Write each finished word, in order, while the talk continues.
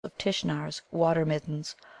Tishnar's Water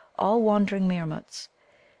middens, all wandering Meermuts.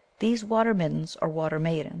 These Water middens, or Water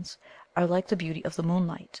maidens, are like the beauty of the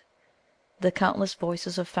moonlight. The countless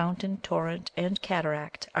voices of fountain, torrent, and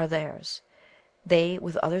cataract are theirs. They,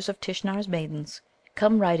 with others of Tishnar's maidens,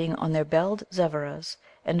 come riding on their belled Zevveras,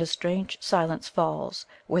 and a strange silence falls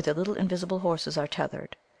where their little invisible horses are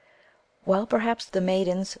tethered. While perhaps the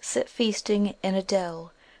maidens sit feasting in a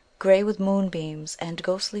dell grey with moonbeams and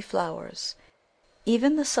ghostly flowers,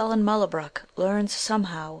 even the sullen Mullabruk learns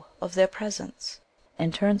somehow of their presence,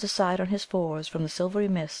 and turns aside on his fours from the silvery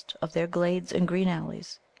mist of their glades and green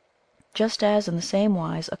alleys, just as in the same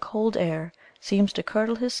wise a cold air seems to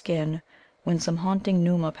curdle his skin when some haunting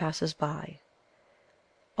Nōōma passes by.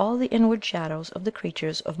 All the inward shadows of the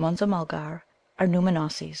creatures of Munza mulgar are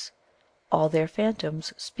Nōōmanossis; all their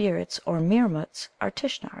phantoms, spirits, or Meermuts are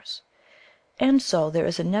Tishnars. And so there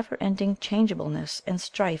is a never ending changeableness and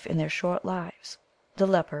strife in their short lives. The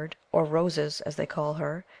leopard, or Roses as they call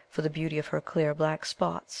her, for the beauty of her clear black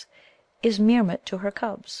spots, is Meermut to her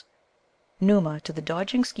cubs; Nōōma to the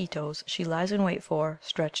dodging Skeetoes she lies in wait for,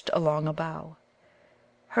 stretched along a bough.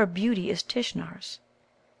 Her beauty is Tishnar's.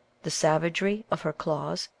 The savagery of her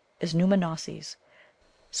claws is Nōōmanossi's.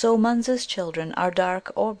 So Munza's children are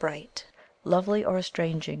dark or bright, lovely or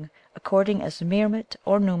estranging, according as Meermut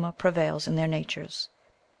or Nōōma prevails in their natures.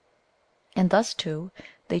 And thus, too,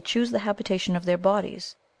 they choose the habitation of their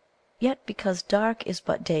bodies. Yet because dark is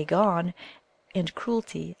but day gone, and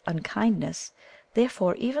cruelty unkindness,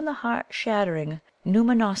 therefore even the heart-shattering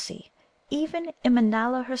Nōōmanossi, even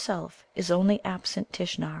Immanâla herself, is only absent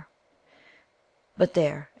Tishnar. But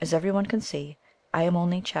there, as everyone can see, I am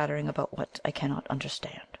only chattering about what I cannot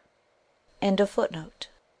understand.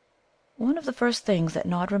 One of the first things that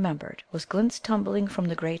Nod remembered was Glint's tumbling from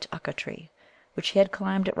the great Ukka tree, which he had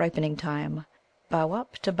climbed at ripening time, bough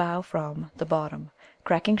up to bough from the bottom,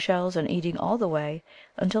 cracking shells and eating all the way,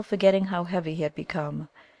 until, forgetting how heavy he had become,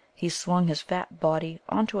 he swung his fat body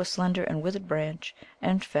on to a slender and withered branch,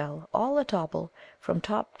 and fell, all a topple, from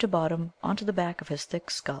top to bottom onto the back of his thick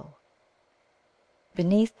skull.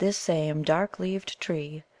 Beneath this same dark leaved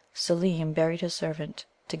tree Seelem buried his servant,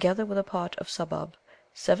 together with a pot of Subbub,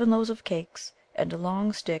 7 loaves of cakes, and a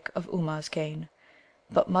long stick of Ummuz cane.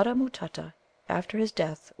 But Mutta matutta, after his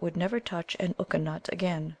death, would never touch an Ukka nut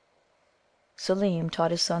again. Seelem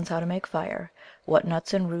taught his sons how to make fire, what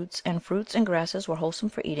nuts and roots and fruits and grasses were wholesome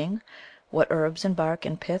for eating, what herbs and bark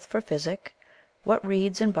and pith for physic, what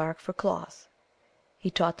reeds and bark for cloth. He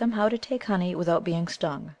taught them how to take honey without being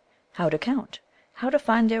stung, how to count, how to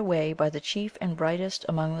find their way by the chief and brightest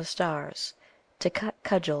among the stars, to cut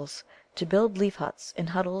cudgels, to build leaf huts in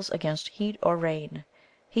huddles against heat or rain.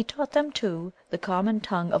 He taught them, too, the common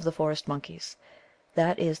tongue of the forest monkeys,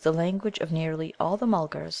 that is, the language of nearly all the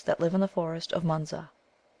Mulgars that live in the forest of Munza: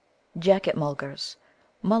 Jacket Mulgars,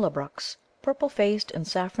 Mullabruks, purple faced and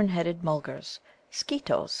saffron headed Mulgars,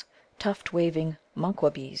 Skeetoes, tuft waving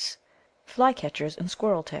Manquabees, Flycatchers and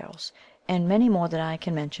Squirrel tails, and many more than I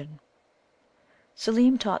can mention.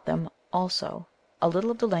 Seelem taught them also a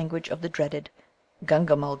little of the language of the dreaded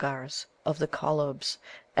Gunga mulgars, of the Collobs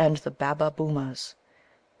and the Babbabōōmas.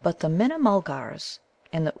 But the Minna mulgars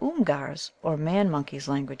and the Oomgars, or man monkeys'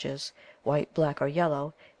 languages, white, black, or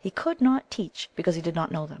yellow, he could not teach because he did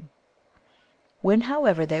not know them. When,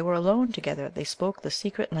 however, they were alone together, they spoke the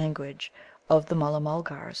secret language of the Mulla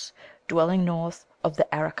mulgars, dwelling north of the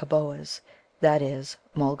Arakkaboas, that is,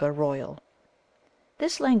 Mulgar royal.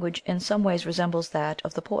 This language in some ways resembles that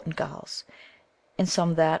of the Portungals, in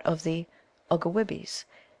some that of the Oggawibbies,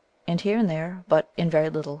 and here and there, but in very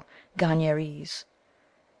little, Garniereze.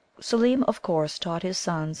 Seelem, of course, taught his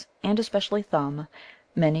sons, and especially Thumb,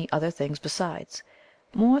 many other things besides,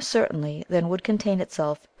 more certainly than would contain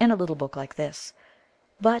itself in a little book like this.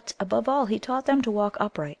 But, above all, he taught them to walk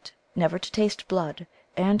upright, never to taste blood,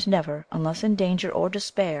 and never, unless in danger or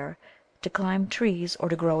despair, to climb trees or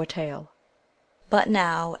to grow a tail. But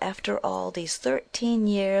now, after all these 13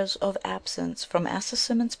 years of absence from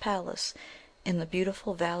Assasimmons palace in the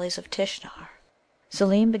beautiful valleys of Tishnar,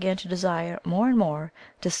 Seelem began to desire more and more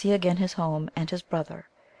to see again his home and his brother,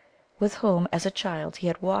 with whom as a child he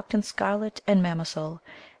had walked in scarlet and mamisul,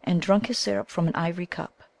 and drunk his syrup from an ivory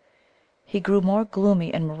cup. He grew more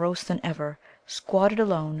gloomy and morose than ever, squatted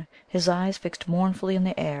alone, his eyes fixed mournfully in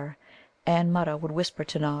the air, and Mutta would whisper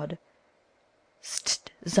to Nod, "St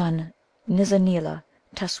zan Nizza neela,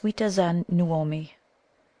 Taswita zan Nuomi."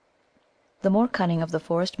 The more cunning of the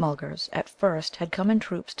Forest mulgars at first had come in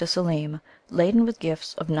troops to Seelem, laden with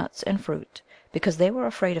gifts of nuts and fruit, because they were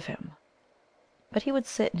afraid of him. But he would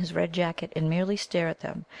sit in his red jacket and merely stare at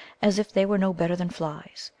them as if they were no better than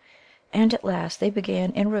flies. And at last they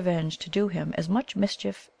began in revenge to do him as much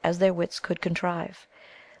mischief as their wits could contrive,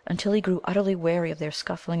 until he grew utterly weary of their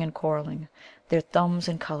scuffling and quarrelling, their thumbs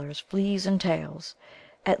and colours, fleas and tails.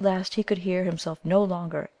 At last he could hear himself no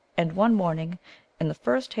longer, and one morning, in the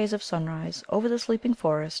first haze of sunrise over the sleeping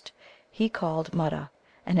forest, he called Mutta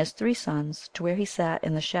and his three sons to where he sat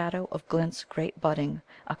in the shadow of Glint's great budding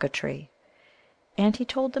Ukka tree. And he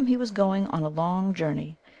told them he was going on a long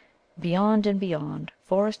journey, beyond and beyond,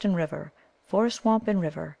 forest and river, forest swamp and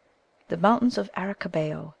river, the mountains of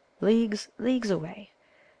Arakkaboa, leagues, leagues away,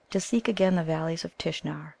 to seek again the Valleys of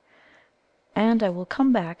Tishnar. "And I will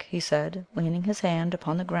come back," he said, leaning his hand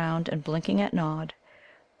upon the ground and blinking at Nod,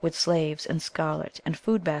 "with slaves and scarlet and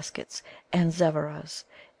food baskets and Zevveras,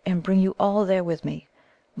 and bring you all there with me.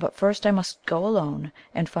 But first I must go alone,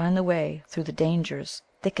 and find the way through the dangers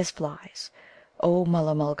thick as flies. O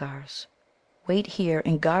Mulla mulgars, wait here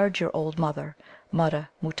and guard your old mother, Mutta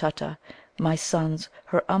matutta, my sons,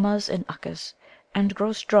 her Ummas and Ukkas, and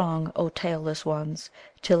grow strong, O tailless ones,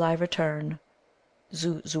 till I return.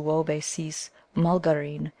 Zu zoobe sis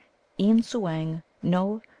mulgareen, een suang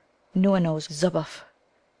no nuanos zubbuf."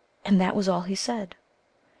 And that was all he said.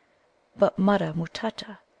 But Mutta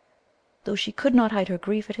matutta, though she could not hide her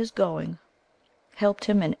grief at his going, helped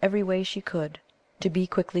him in every way she could to be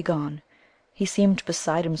quickly gone. He seemed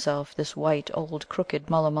beside himself, this white, old, crooked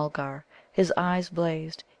Mulla mulgar. His eyes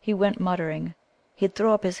blazed. He went muttering. He'd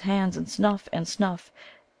throw up his hands and snuff,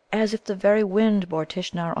 as if the very wind bore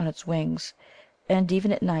Tishnar on its wings. And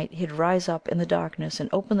even at night he'd rise up in the darkness and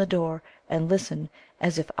open the door and listen,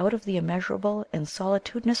 as if out of the immeasurable and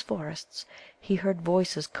solitudinous forests he heard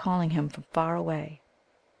voices calling him from far away.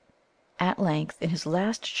 At length, in his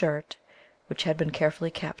last shirt, which had been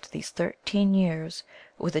carefully kept these 13 years,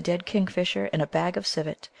 with a dead kingfisher and a bag of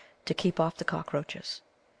civet to keep off the cockroaches,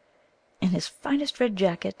 in his finest red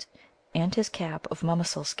jacket, and his cap of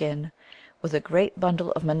Mamasul skin, with a great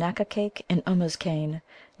bundle of Manaka cake and Ummuz cane,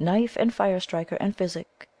 knife and fire striker and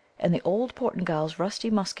physic, and the old Portingal's rusty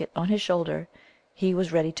musket on his shoulder, he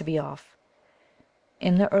was ready to be off.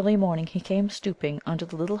 In the early morning he came stooping under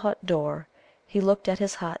the little hut door. He looked at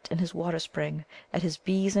his hut and his water spring, at his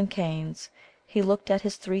bees and canes. He looked at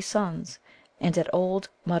his three sons, and at old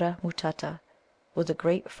Mutta matutta, with a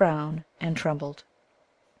great frown, and trembled.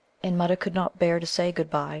 And Mutta could not bear to say good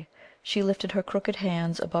bye. She lifted her crooked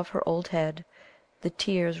hands above her old head, the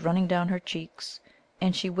tears running down her cheeks,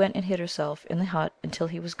 and she went and hid herself in the hut until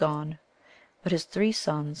he was gone. But his three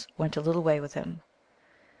sons went a little way with him.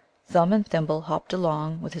 Thumb and Thimble hopped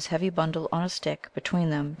along with his heavy bundle on a stick between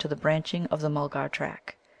them to the branching of the Mulgar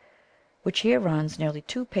track, which here runs nearly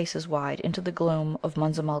 2 paces wide into the gloom of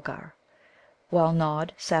Munza mulgar, while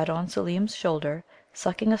Nod sat on Seelem's shoulder,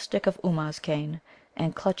 sucking a stick of Ummuz cane,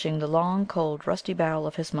 and clutching the long, cold, rusty barrel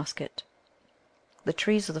of his musket. The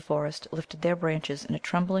trees of the forest lifted their branches in a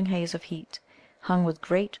trembling haze of heat, hung with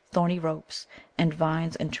great thorny ropes, and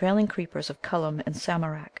vines and trailing creepers of Cullum and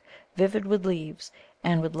Samarak, vivid with leaves,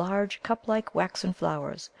 and with large cup-like waxen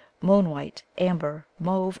flowers, moon white, amber,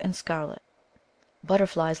 mauve, and scarlet.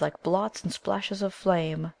 Butterflies like blots and splashes of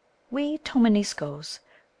flame, wee Tominiscoes,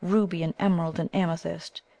 ruby and emerald and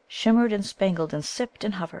amethyst, shimmered and spangled and sipped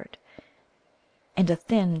and hovered. And a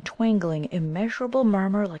thin, twangling, immeasurable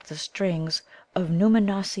murmur like the strings of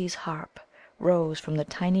Nōōmanossi's harp rose from the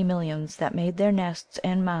tiny millions that made their nests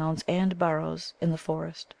and mounds and burrows in the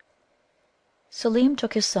forest. Seelem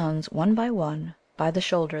took his sons one by the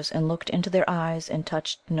shoulders and looked into their eyes and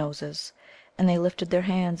touched noses, and they lifted their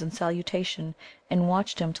hands in salutation and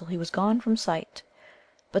watched him till he was gone from sight.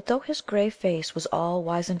 But though his grey face was all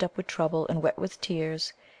wizened up with trouble and wet with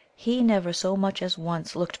tears, he never so much as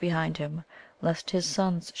once looked behind him, lest his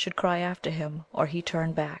sons should cry after him, or he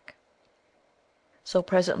turn back. So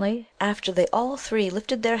presently after they all three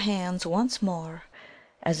lifted their hands once more,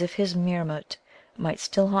 as if his Meermut might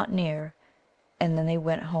still haunt near, and then they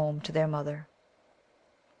went home to their mother.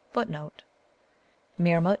 [Footnote: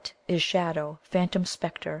 Meermut is shadow, phantom,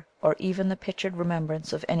 spectre, or even the pictured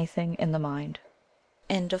remembrance of anything in the mind.]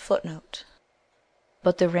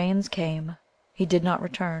 But the Rains came. He did not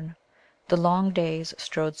return. The long days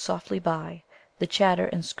strode softly by, the chatter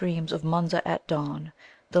and screams of Munza at dawn,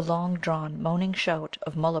 the long drawn moaning shout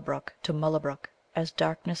of Mullabruk to Mullabruk as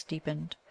darkness deepened.